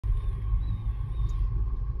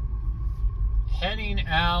Heading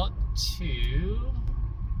out to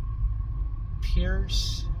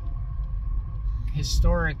Pearce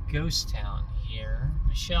Historic Ghost Town here.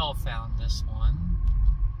 Michelle found this one.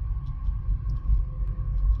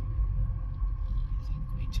 I think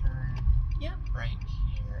we turn right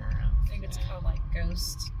here. I think it's called like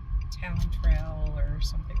Ghost Town Trail or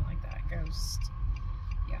something like that. Ghost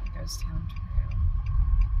Town Trail.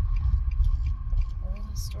 Old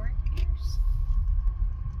historic Pearce.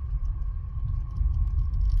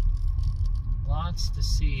 Lots to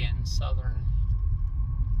see in southern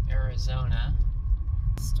Arizona.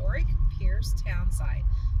 Historic Pearce town site.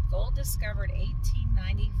 Gold discovered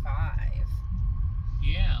 1895.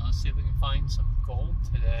 Yeah, let's see if we can find some gold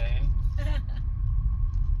today. It's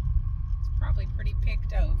probably pretty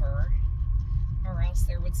picked over, or else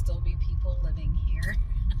there would still be people living here.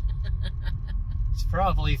 It's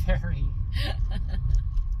probably very,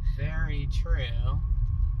 very true.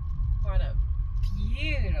 What a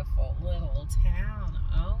beautiful little town.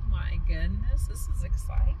 Oh my goodness, this is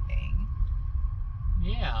exciting.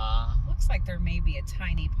 Yeah. Looks like there may be a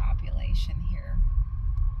tiny population here.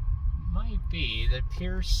 Might be. The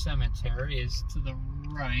Pearce Cemetery is to the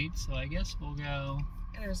right, so I guess we'll go.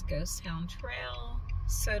 There's Ghost Town Trail,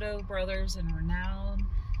 Soto Brothers and Renown.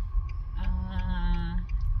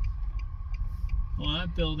 Well,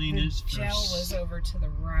 that building is for... The jail was over to the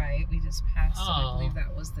right. We just passed it. I Oh. believe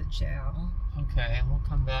that was the jail. Okay, we'll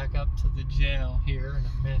come back up to the jail here in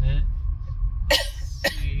a minute.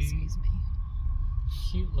 Let's see. Excuse me.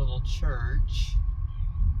 Cute little church.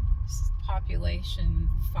 This is population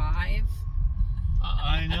 5.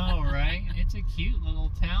 I know, right? It's a cute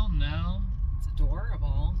little town now. It's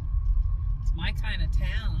adorable. It's my kind of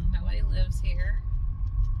town. Nobody lives here.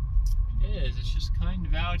 It is. It's just kind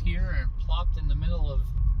of out here and plopped in the middle of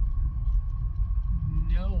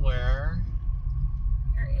nowhere.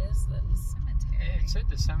 Where is the cemetery? It said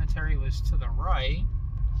the cemetery was to the right.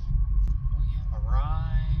 We have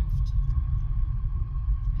arrived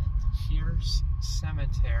at the Pearce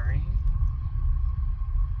Cemetery.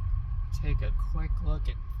 Take a quick look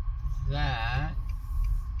at that.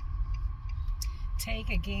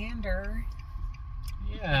 Take a gander.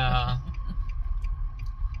 Yeah.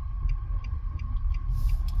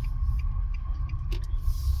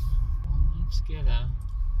 Let's get a...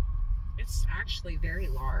 It's actually very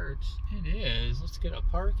large. It is. Let's get a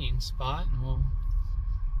parking spot and we'll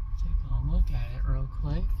take a look at it real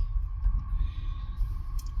quick.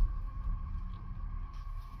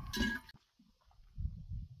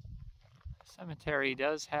 The cemetery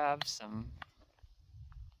does have some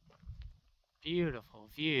beautiful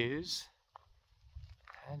views.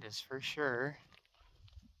 That is for sure.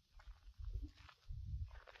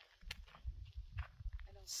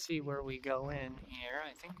 Let's see where we go in here.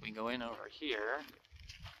 I think we go in over here.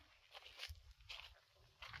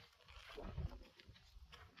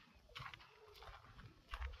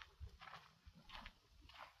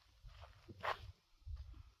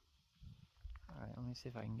 Alright, let me see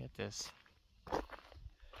if I can get this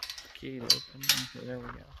gate open. Okay, there we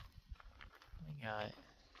go. We got it.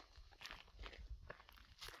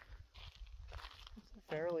 It's a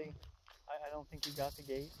fairly... I don't think you got the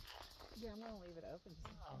gate. Yeah, I'm going to leave it open.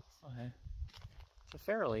 Oh, okay. It's a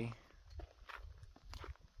fairly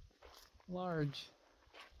large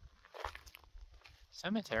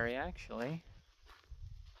cemetery, actually.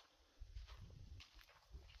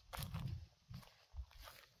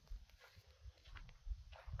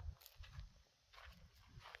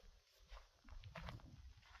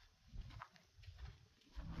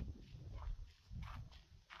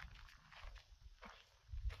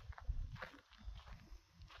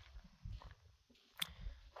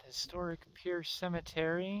 Historic Pearce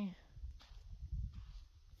Cemetery.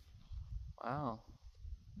 Wow.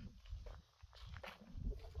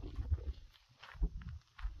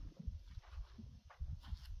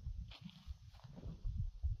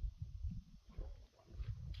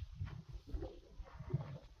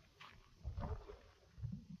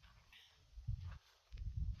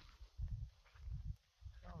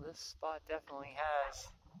 Well, this spot definitely has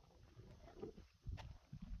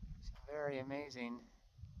some very amazing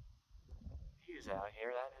views out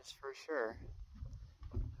here, that is for sure.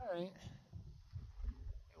 Alright,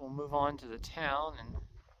 we'll move on to the town and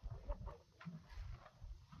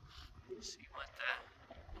see what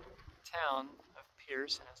the town of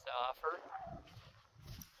Pearce has to offer.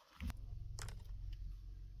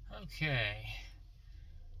 Okay,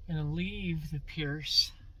 I'm gonna leave the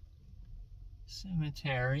Pearce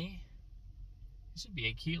Cemetery. This would be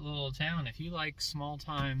a cute little town. If you like small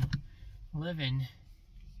time living,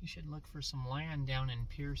 you should look for some land down in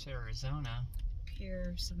Pearce, Arizona.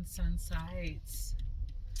 Pearce and Sunsites.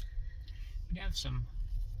 We have some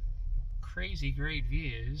crazy great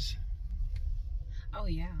views. Oh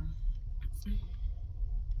yeah.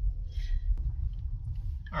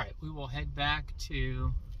 Alright, we will head back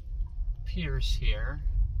to Pearce here.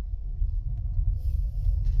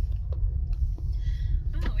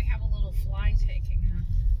 Oh, we have a little fly taking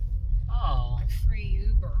a free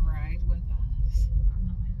Uber ride with us on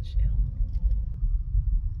the windshield.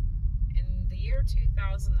 In the year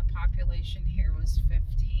 2000, the population here was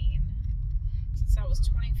 15. Since that was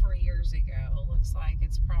 24 years ago, it looks like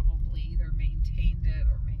it's probably either maintained it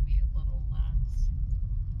or maybe a little less.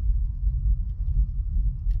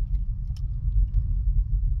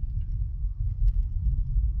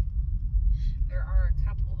 There are a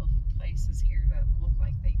couple of places here that look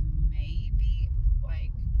like they may be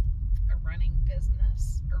like a running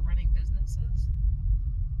business or running businesses.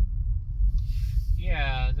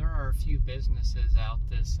 Yeah, there are a few businesses out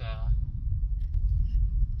this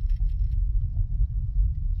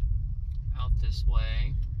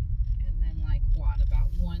way. And then like what, about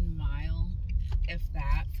 1 mile, if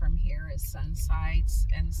that, from here is Sunsites,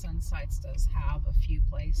 and Sunsites does have a few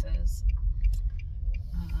places.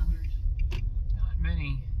 Not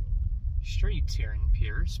many streets here in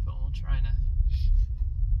Pearce, but we'll try to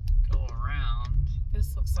go around.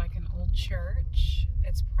 This looks like an old church.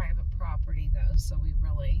 It's private property though, so we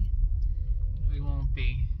won't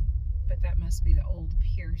be. But that must be the old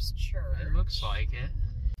Pearce church. It looks like it.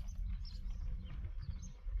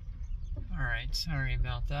 Alright, sorry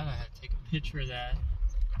about that. I had to take a picture of that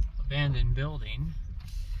abandoned building.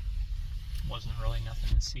 Wasn't really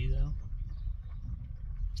nothing to see though.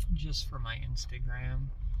 Just for my Instagram.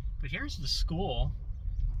 But here's the school.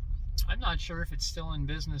 I'm not sure if it's still in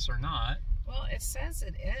business or not. Well, it says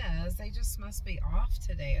it is. They just must be off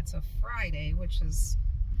today. It's a Friday, which is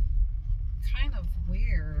kind of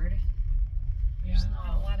weird. There's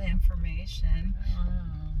not a lot of information.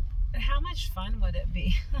 But how much fun would it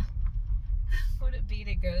be? Would it be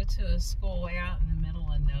to go to a school way out in the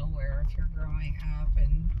middle of nowhere if you're growing up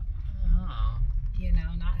and, you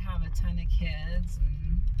know, not have a ton of kids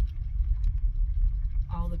and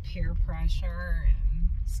all the peer pressure and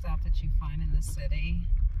stuff that you find in the city?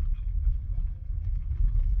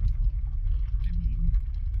 I mean,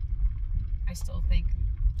 I still think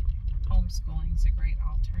homeschooling is a great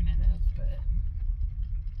alternative, but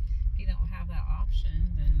if you don't have that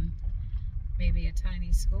option, then maybe a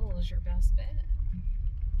tiny school is your best bet.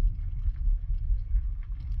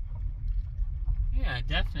 Yeah,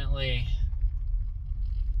 definitely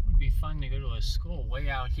would be fun to go to a school way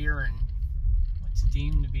out here in what's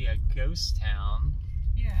deemed to be a ghost town.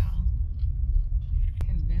 Yeah.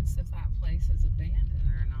 Convinced if that place is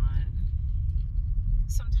abandoned or not.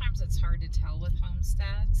 Sometimes it's hard to tell with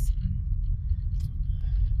homesteads.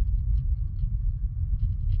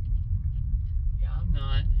 Yeah, I'm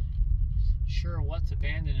not sure what's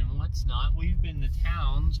abandoned and what's not. We've been to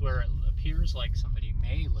towns where it appears like somebody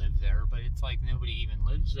may live there, but it's like nobody even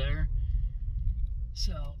lives there.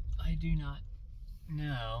 So I do not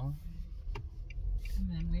know.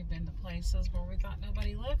 And then we've been to places where we thought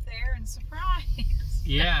nobody lived there, and surprise.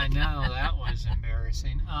 Yeah, no, that was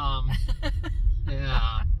embarrassing.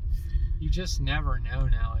 Yeah, you just never know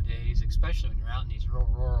nowadays, especially when you're out in these real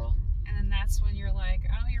rural. And then that's when you're like,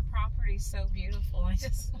 oh, your property's so beautiful. I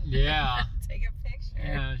just want to take a picture.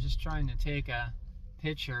 Yeah, I was just trying to take a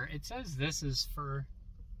picture. It says this is for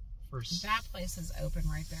that place is open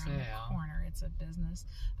right there on the corner. It's a business.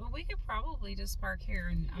 But we could probably just park here,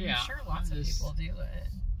 and I'm sure lots of people do it.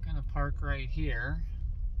 Gonna park right here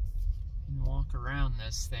and walk around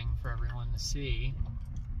this thing for everyone to see.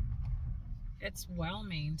 It's well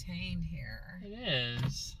maintained here. It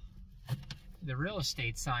is. The real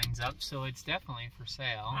estate sign's up, so it's definitely for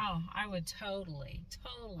sale. Oh, I would totally.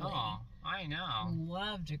 Oh, I know.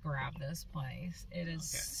 Love to grab this place. It is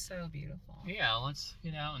so beautiful. Yeah, let's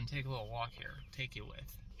get out and take a little walk here. Take you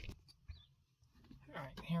with. All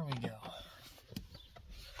right, here we go.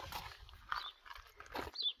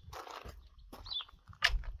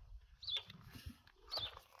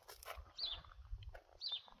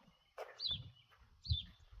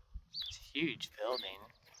 It's a huge building.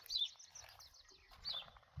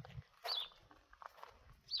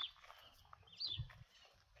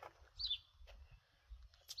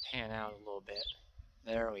 Pan out a little bit.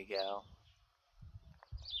 There we go.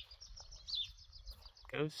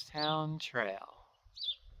 Ghost Town Trail.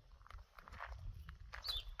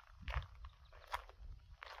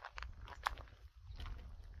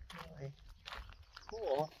 Really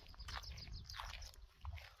cool.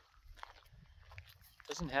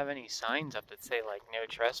 Doesn't have any signs up that say like no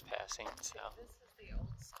trespassing, so. This is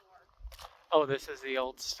Oh, this is the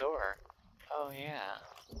old store. Oh, yeah.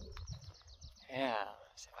 Yeah.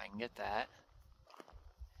 See if I can get that.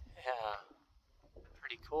 Yeah.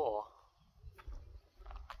 Pretty cool.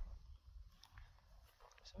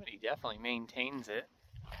 Somebody definitely maintains it.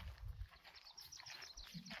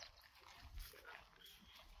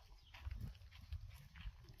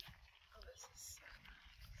 Oh, this is so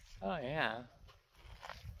nice. Oh, yeah.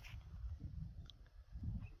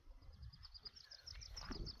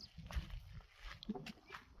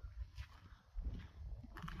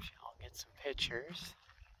 I'll get some pictures.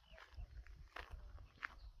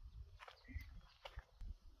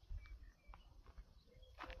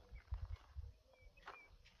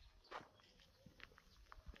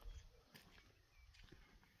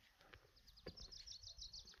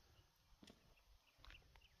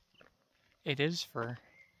 It is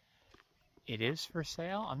for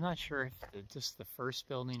sale. I'm not sure if just the first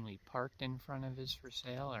building we parked in front of is for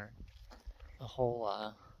sale or the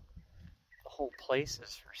whole place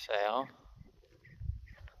is for sale.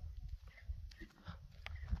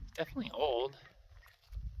 Definitely old.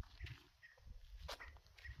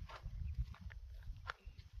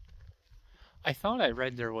 I thought I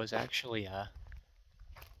read there was actually a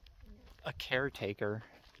caretaker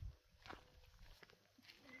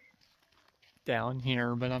down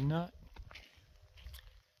here, but I'm not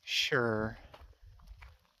sure.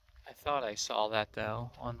 I thought I saw that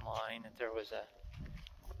though online, that there was a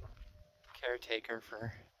caretaker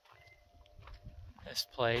for this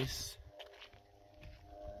place.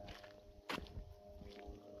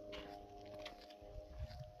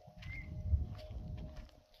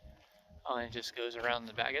 Oh, and it just goes around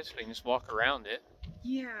the back. I guess we can just walk around it.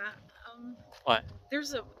 Yeah. What?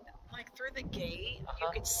 There's a, like through the gate, you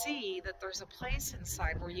could see that there's a place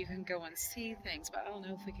inside where you can go and see things, but I don't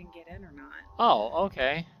know if we can get in or not. Oh,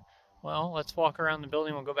 okay. Well, let's walk around the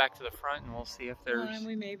building. We'll go back to the front and we'll see if there's... Well, and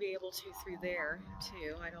we may be able to through there,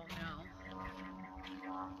 too. I don't know.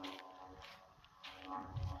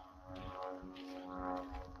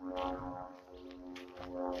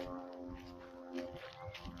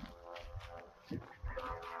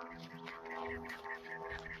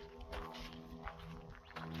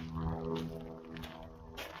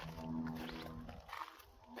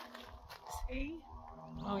 See?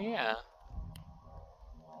 Oh, yeah.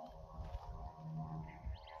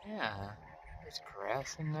 Yeah. There's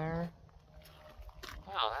grass in there.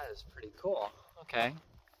 Wow, that is pretty cool. Okay.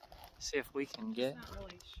 See if we can get... Not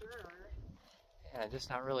really sure. Yeah, just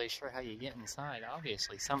not really sure how you get inside.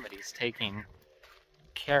 Obviously, somebody's taking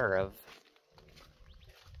care of...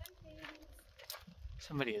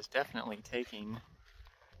 Somebody is definitely taking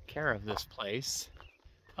care of this place.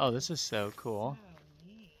 Oh, this is so cool. So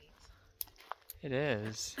neat. It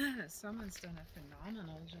is. Someone's done a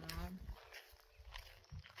phenomenal job.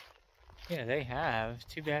 Yeah, they have.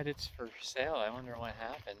 Too bad it's for sale. I wonder what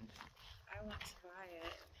happened. I want to buy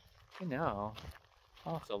it. You know,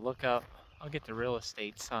 I'll have to look up. I'll get the real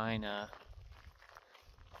estate sign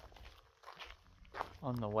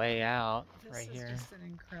on the way out right here. This is just an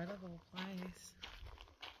incredible place.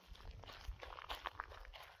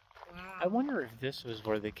 Wow. I wonder if this was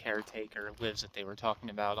where the caretaker lives that they were talking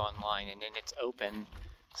about online, and then it's open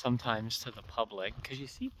sometimes to the public, because you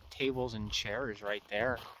see tables and chairs right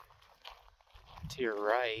there to your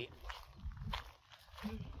right.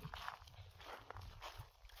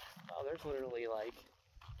 Oh, there's literally like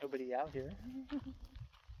nobody out here.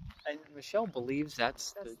 And Michelle believes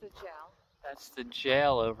that's the jail. That's the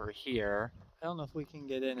jail over here. I don't know if we can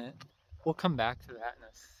get in it. We'll come back to that in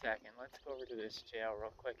a second. Let's go over to this jail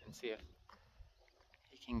real quick and see if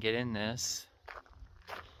you can get in this.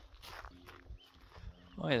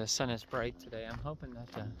 Oh yeah, the sun is bright today. I'm hoping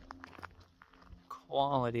that the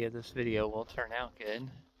quality of this video will turn out good.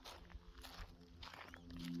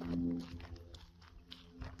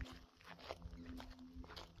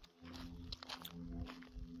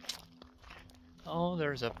 Oh,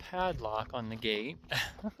 there's a padlock on the gate.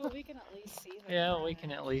 But we can at least see the Yeah, front. we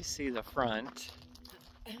can at least see the front.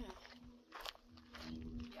 Yeah,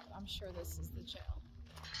 I'm sure this is the jail.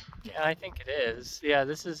 Yeah, I think it is. Yeah,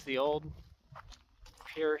 this is the old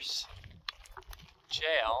Pearce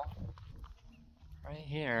jail. Right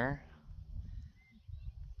here.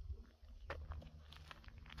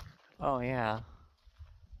 Oh, yeah.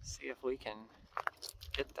 See if we can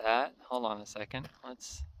get that. Hold on a second.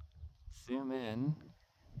 Let's zoom in.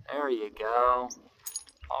 There you go.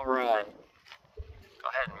 All right. Go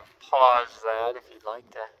ahead and pause that if you'd like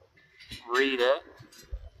to read it.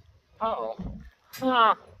 Oh.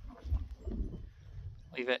 Huh.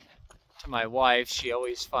 Leave it to my wife. She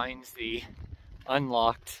always finds the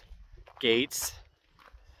unlocked gates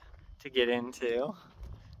to get into.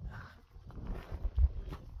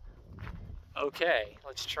 Okay,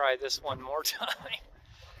 let's try this one more time.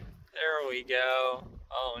 There we go.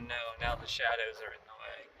 Oh no, now the shadows are in the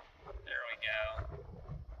way. There we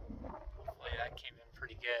go. Hopefully that came in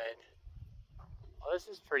pretty good. Well, this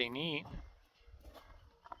is pretty neat.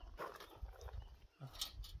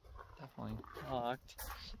 Definitely locked.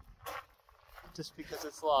 Just because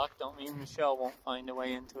it's locked don't mean Michelle won't find a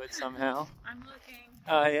way into it somehow. I'm looking.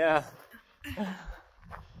 Oh, yeah.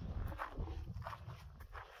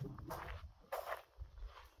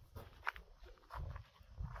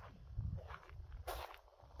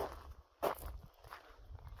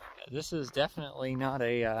 This is definitely not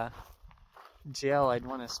a jail I'd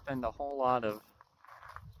want to spend a whole lot of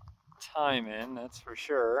time in, that's for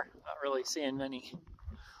sure. Not really seeing many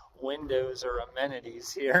windows or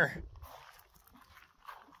amenities here.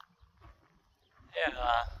 Yeah. That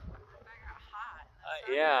got hot.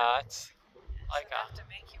 Yeah, it's like enough to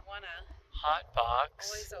make you wanna hot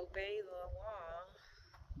box. always obey the law.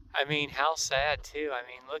 I mean, how sad too. I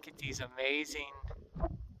mean, look at these amazing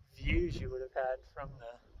views you would have had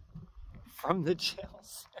from the jail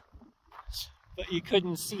cell. But you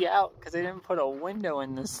couldn't see out because they didn't put a window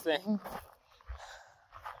in this thing.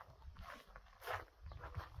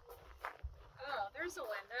 Oh, there's a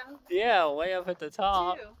window. Yeah, way up at the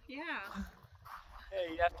top. Two. Yeah. Yeah,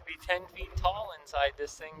 you'd have to be 10 feet tall inside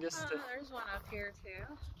this thing just to there's one up here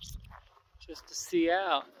too. Just to see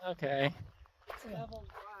out. Okay. It's double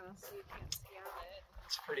glass, so you can't see out it.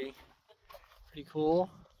 It's pretty cool.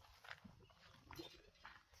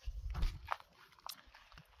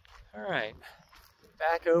 All right,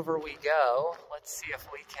 back over we go. Let's see if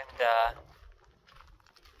we can,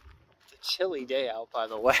 it's a chilly day out, by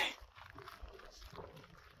the way.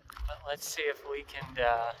 But let's see if we can,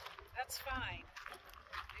 That's fine.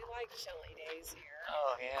 We like chilly days here.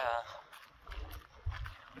 Oh yeah.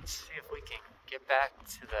 Let's see if we can get back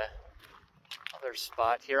to the other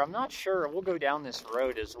spot here. I'm not sure, we'll go down this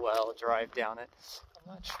road as well, drive down it.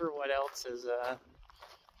 I'm not sure what else is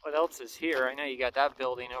here. I know you got that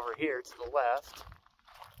building over here to the left.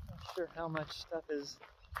 Not sure how much stuff is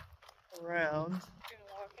around. You're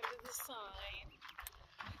gonna walk into the sign.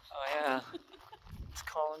 Oh yeah, it's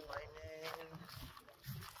calling my name.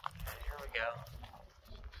 Okay, here we go.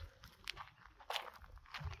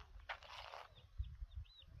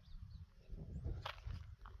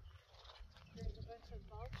 There's a bunch of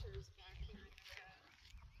vultures back here.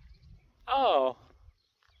 Oh.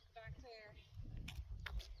 Back there.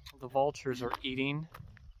 The vultures are eating.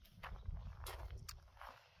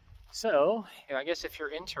 So, I guess if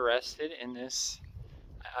you're interested in this,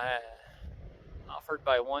 offered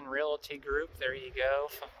by One Realty Group, there you go.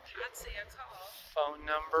 I'd say a call. Phone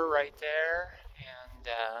number right there, and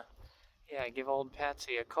yeah, give old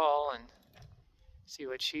Patsy a call and see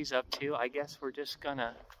what she's up to. I guess we're just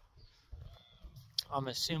gonna, I'm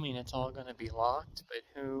assuming it's all gonna be locked, but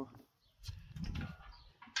who?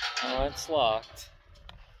 Oh, it's locked.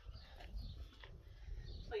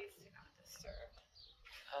 Please do not disturb.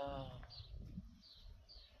 Oh.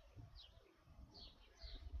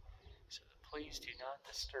 So the please do not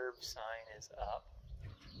disturb sign is up.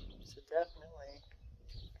 So definitely.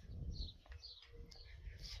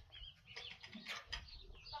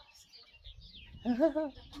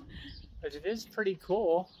 But it is pretty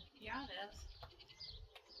cool. Yeah, it is.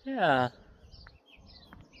 Yeah.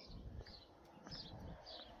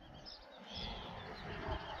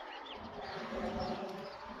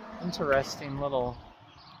 Interesting little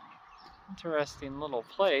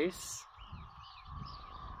place.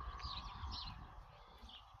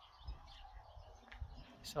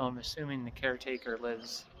 So I'm assuming the caretaker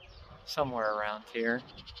lives somewhere around here.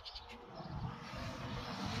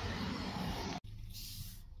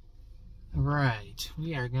 Right,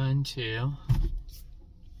 we are going to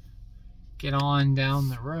get on down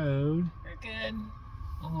the road. We're good.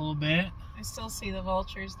 A little bit. I still see the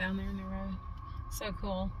vultures down there in the road. So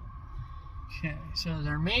cool. Okay, so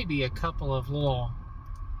there may be a couple of little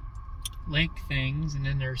lake things, and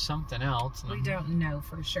then there's something else. We don't know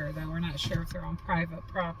for sure, though. We're not sure if they're on private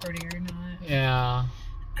property or not. Yeah.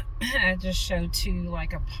 I just showed two,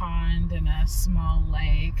 like a pond and a small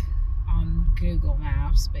lake on Google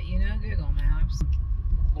Maps, but you know Google Maps.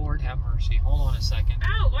 Lord have mercy. Hold on a second.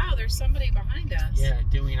 Oh, wow, there's somebody behind us. Yeah,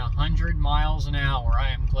 doing 100 miles an hour. I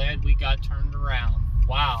am glad we got turned around.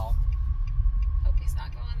 Wow. Hope he's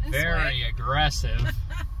not going this way. Very aggressive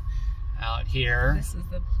out here. This is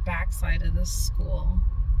the backside of the school.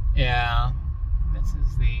 Yeah. This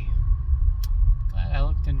is the... Glad I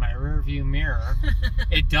looked in my rear view mirror.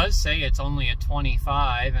 It does say it's only a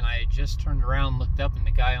 25, and I just turned around, looked up, and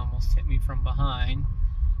the guy almost hit me from behind.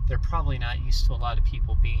 They're probably not used to a lot of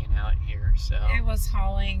people being out here, so. It was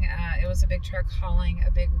hauling, it was a big truck hauling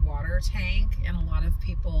a big water tank, and a lot of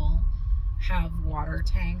people have water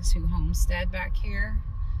tanks who homestead back here.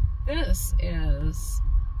 This is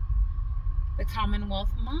the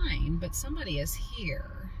Commonwealth Mine, but somebody is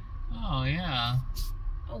here. Oh, yeah.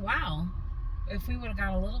 Oh, wow. If we would have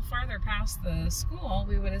got a little farther past the school,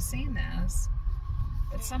 we would have seen this.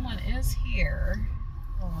 But someone is here.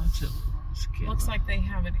 Oh, that's Looks like they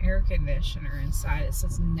have an air conditioner inside. It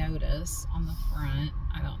says notice on the front.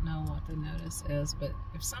 I don't know what the notice is, but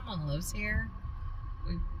if someone lives here,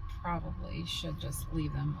 we probably should just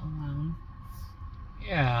leave them alone.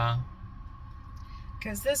 Yeah.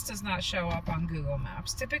 Because this does not show up on Google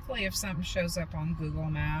Maps. Typically, if something shows up on Google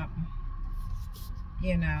Map,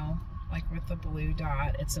 you know, like with the blue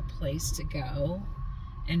dot, it's a place to go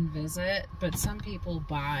and visit. But some people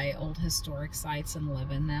buy old historic sites and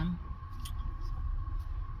live in them.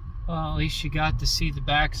 Well, at least you got to see the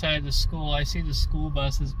backside of the school. I see the school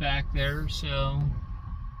buses back there, so.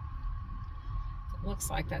 It looks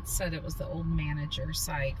like that said it was the old manager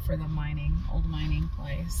site for the old mining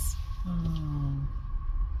place.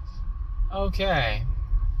 Okay.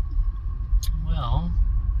 Well,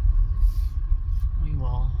 we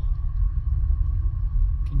will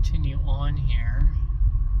continue on here.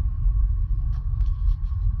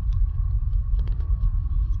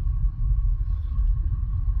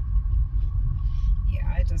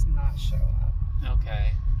 Yeah, it does not show up.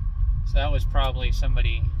 Okay. So that was probably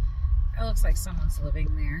somebody It looks like someone's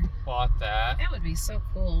living there. bought that. That would be so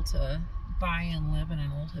cool to buy and live in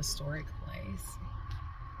an old historic place.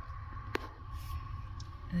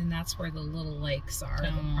 And that's where the little lakes are,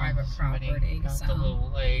 the private property. Got So the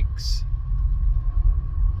little lakes.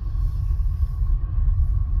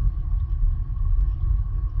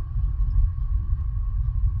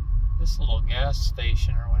 This little gas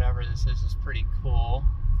station or whatever this is pretty cool.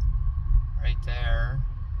 Right there.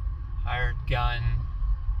 Hired gun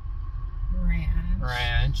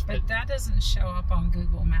ranch. But that doesn't show up on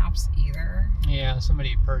Google Maps either. Yeah,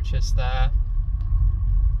 somebody purchased that.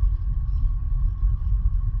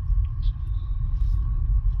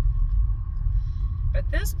 But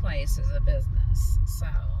this place is a business, so.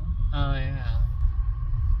 Oh, yeah.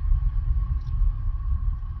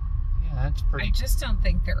 Yeah, that's pretty. I just don't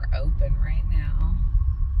think they're open right now.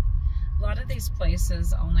 A lot of these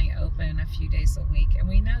places only open a few days a week. And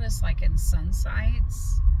we notice, like in sun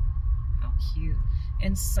sites, how cute.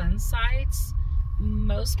 In sun sites,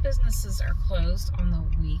 most businesses are closed on the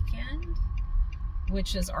weekend,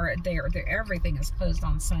 which is, everything is closed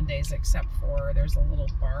on Sundays except for there's a little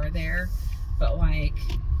bar there. But like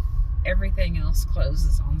everything else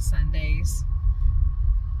closes on Sundays.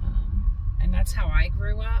 And that's how I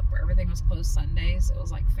grew up, where everything was closed Sundays. It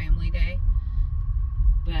was like family day.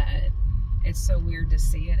 But it's so weird to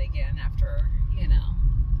see it again after, you know,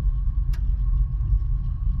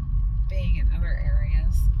 being in other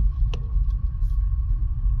areas.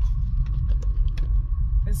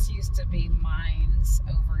 This used to be mines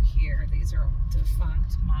over here. These are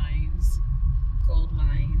defunct mines, gold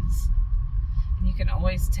mines. And you can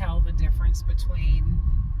always tell the difference between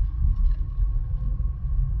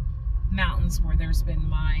mountains where there's been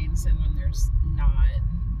mines and when there's not.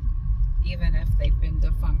 Even if they've been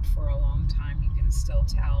defunct for a long time, you can still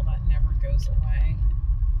tell that never goes away.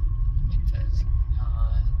 It does.